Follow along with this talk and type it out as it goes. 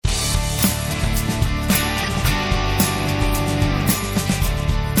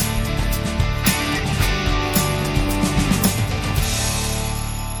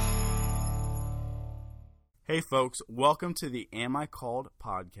Hey folks, welcome to the Am I Called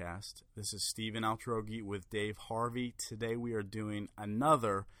podcast. This is Stephen Altrogi with Dave Harvey. Today we are doing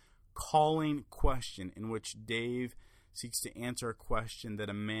another calling question in which Dave seeks to answer a question that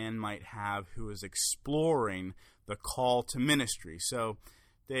a man might have who is exploring the call to ministry. So,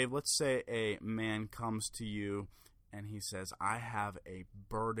 Dave, let's say a man comes to you and he says, I have a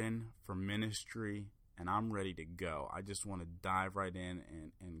burden for ministry and I'm ready to go. I just want to dive right in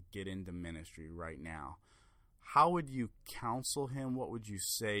and get into ministry right now. How would you counsel him? What would you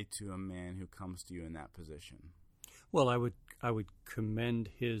say to a man who comes to you in that position? Well, I would commend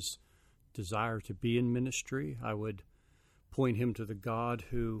his desire to be in ministry. I would point him to the God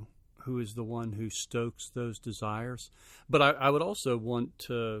who is the one who stokes those desires. But I would also want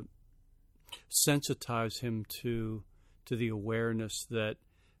to sensitize him to the awareness that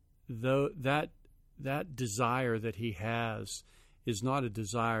that desire that he has is not a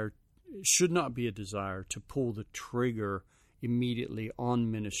desire, should not be a desire to pull the trigger immediately on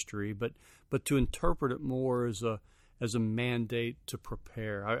ministry, but to interpret it more as a mandate to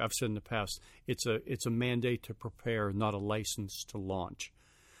prepare. I've said in the past, it's a mandate to prepare, not a license to launch.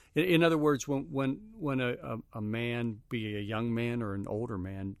 In other words, when a man, be a young man or an older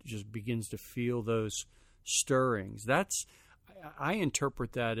man, just begins to feel those stirrings, I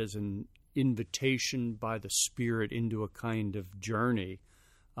interpret that as an invitation by the Spirit into a kind of journey.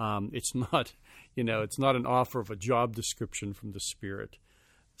 It's not, it's not an offer of a job description from the Spirit.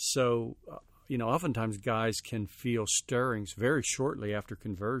 So, oftentimes guys can feel stirrings very shortly after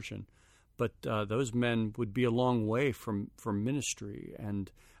conversion, but those men would be a long way from ministry.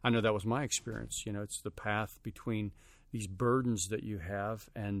 And I know that was my experience. It's the path between these burdens that you have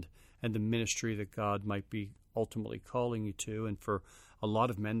and the ministry that God might be ultimately calling you to. And for a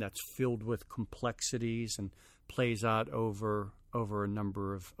lot of men, that's filled with complexities and plays out over a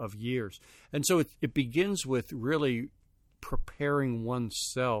number of years. And so it begins with really preparing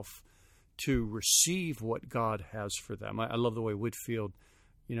oneself to receive what God has for them. I love the way Whitfield,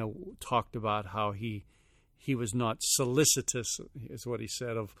 talked about how he was not solicitous, is what he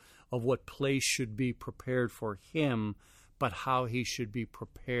said, of what place should be prepared for him, but how he should be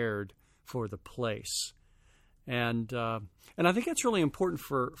prepared for the place. And I think that's really important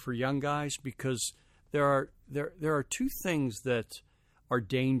for young guys, because there are two things that are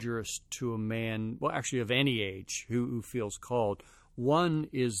dangerous to a man, well, actually of any age, who feels called. One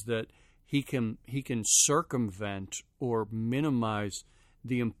is that he can circumvent or minimize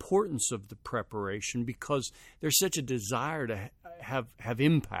the importance of the preparation because there's such a desire to have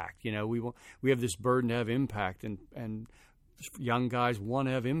impact. We have this burden to have impact, and young guys want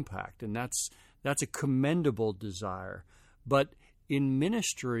to have impact, and that's a commendable desire. But in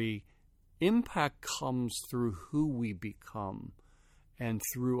ministry, impact comes through who we become and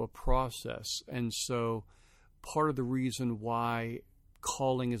through a process. And so part of the reason why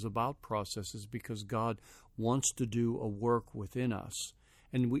calling is about process is because God wants to do a work within us.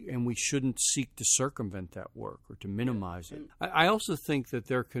 And we shouldn't seek to circumvent that work or to minimize it. I also think that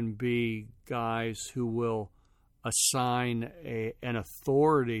there can be guys who will assign an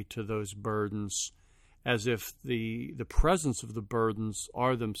authority to those burdens as if the presence of the burdens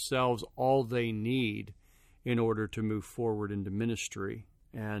are themselves all they need in order to move forward into ministry.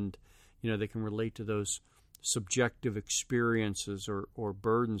 And, they can relate to those subjective experiences or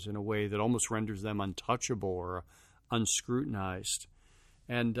burdens in a way that almost renders them untouchable or unscrutinized.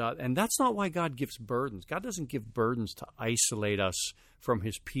 And that's not why God gives burdens. God doesn't give burdens to isolate us from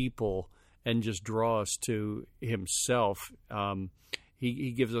His people and just draw us to Himself.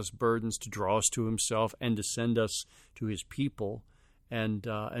 He gives us burdens to draw us to Himself and to send us to His people, and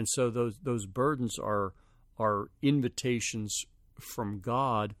so those burdens are invitations from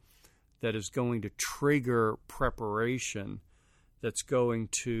God that is going to trigger preparation, that's going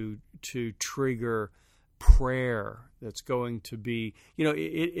to trigger prayer, that's going to be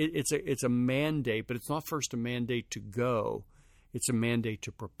it's a mandate, but it's not first a mandate to go. It's a mandate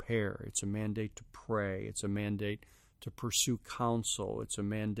to prepare. It's a mandate to pray. It's a mandate to pursue counsel. It's a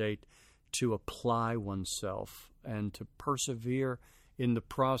mandate to apply oneself and to persevere in the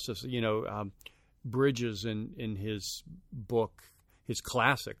process. Bridges in his book, his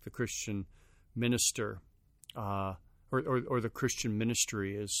classic, The Christian Minister, or the Christian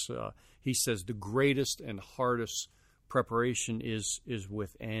Ministry, is he says the greatest and hardest preparation is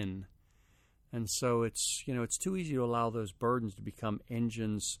within. And so it's too easy to allow those burdens to become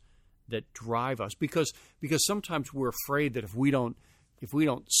engines that drive us, because sometimes we're afraid that if we don't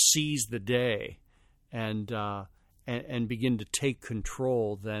seize the day and begin to take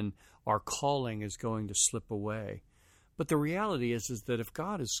control, then our calling is going to slip away. But the reality is that if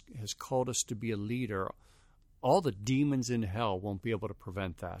God has called us to be a leader, all the demons in hell won't be able to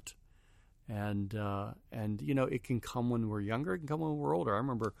prevent that. And it can come when we're younger. It can come when we're older. I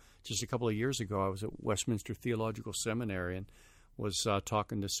remember just a couple of years ago, I was at Westminster Theological Seminary and was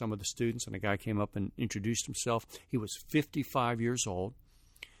talking to some of the students, and a guy came up and introduced himself. He was 55 years old.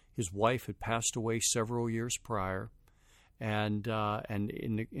 His wife had passed away several years prior, and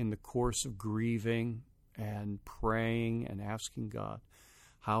in the course of grieving and praying and asking God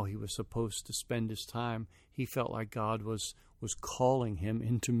how he was supposed to spend his time, he felt like God was calling him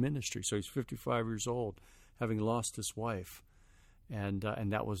into ministry. So he's 55 years old, having lost his wife, and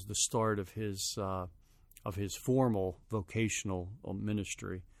that was the start of his formal vocational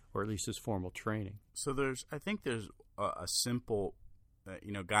ministry, or at least his formal training. So I think there's a simple,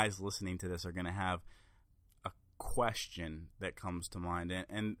 guys listening to this are going to have a question that comes to mind,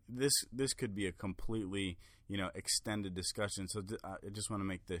 and this could be a completely extended discussion. So I just want to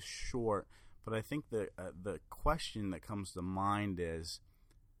make this short. But I think the question that comes to mind is,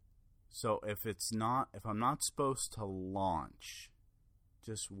 so if I'm not supposed to launch,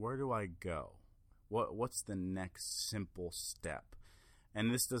 just where do I go? What's the next simple step?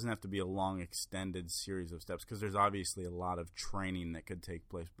 And this doesn't have to be a long, extended series of steps, because there's obviously a lot of training that could take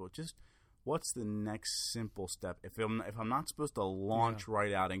place. But just what's the next simple step? If I'm not supposed to launch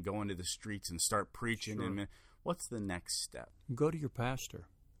right out and go into the streets and start preaching, Sure. What's the next step? Go to your pastor.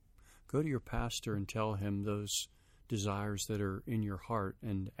 Go to your pastor and tell him those desires that are in your heart,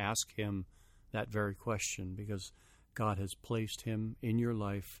 and ask him that very question, because God has placed him in your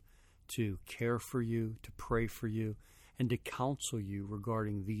life to care for you, to pray for you, and to counsel you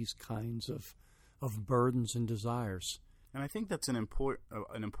regarding these kinds of burdens and desires. And I think that's an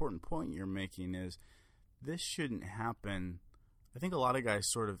important point you're making, is this shouldn't happen. I think a lot of guys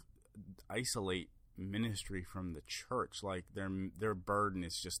sort of isolate ministry from the church, like their burden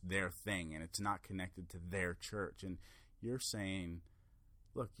is just their thing and it's not connected to their church. And you're saying,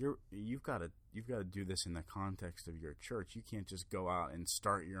 look, you've got to do this in the context of your church. You can't just go out and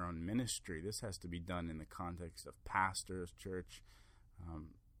start your own ministry. This has to be done in the context of pastors, church,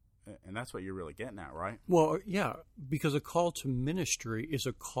 and that's what you're really getting at, right? Well, yeah, because a call to ministry is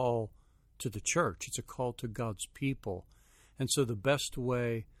a call to the church. It's a call to God's people. And so the best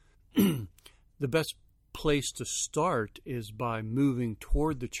way the best place to start is by moving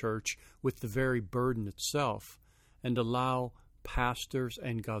toward the church with the very burden itself, and allow pastors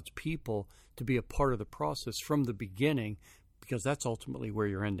and God's people to be a part of the process from the beginning, because that's ultimately where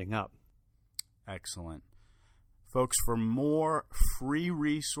you're ending up. Excellent. Folks, for more free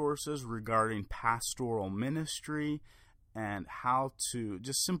resources regarding pastoral ministry and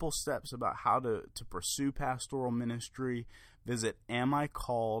just simple steps about how to pursue pastoral ministry, visit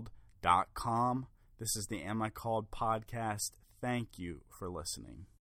amicalled.com. This is the Am I Called podcast. Thank you for listening.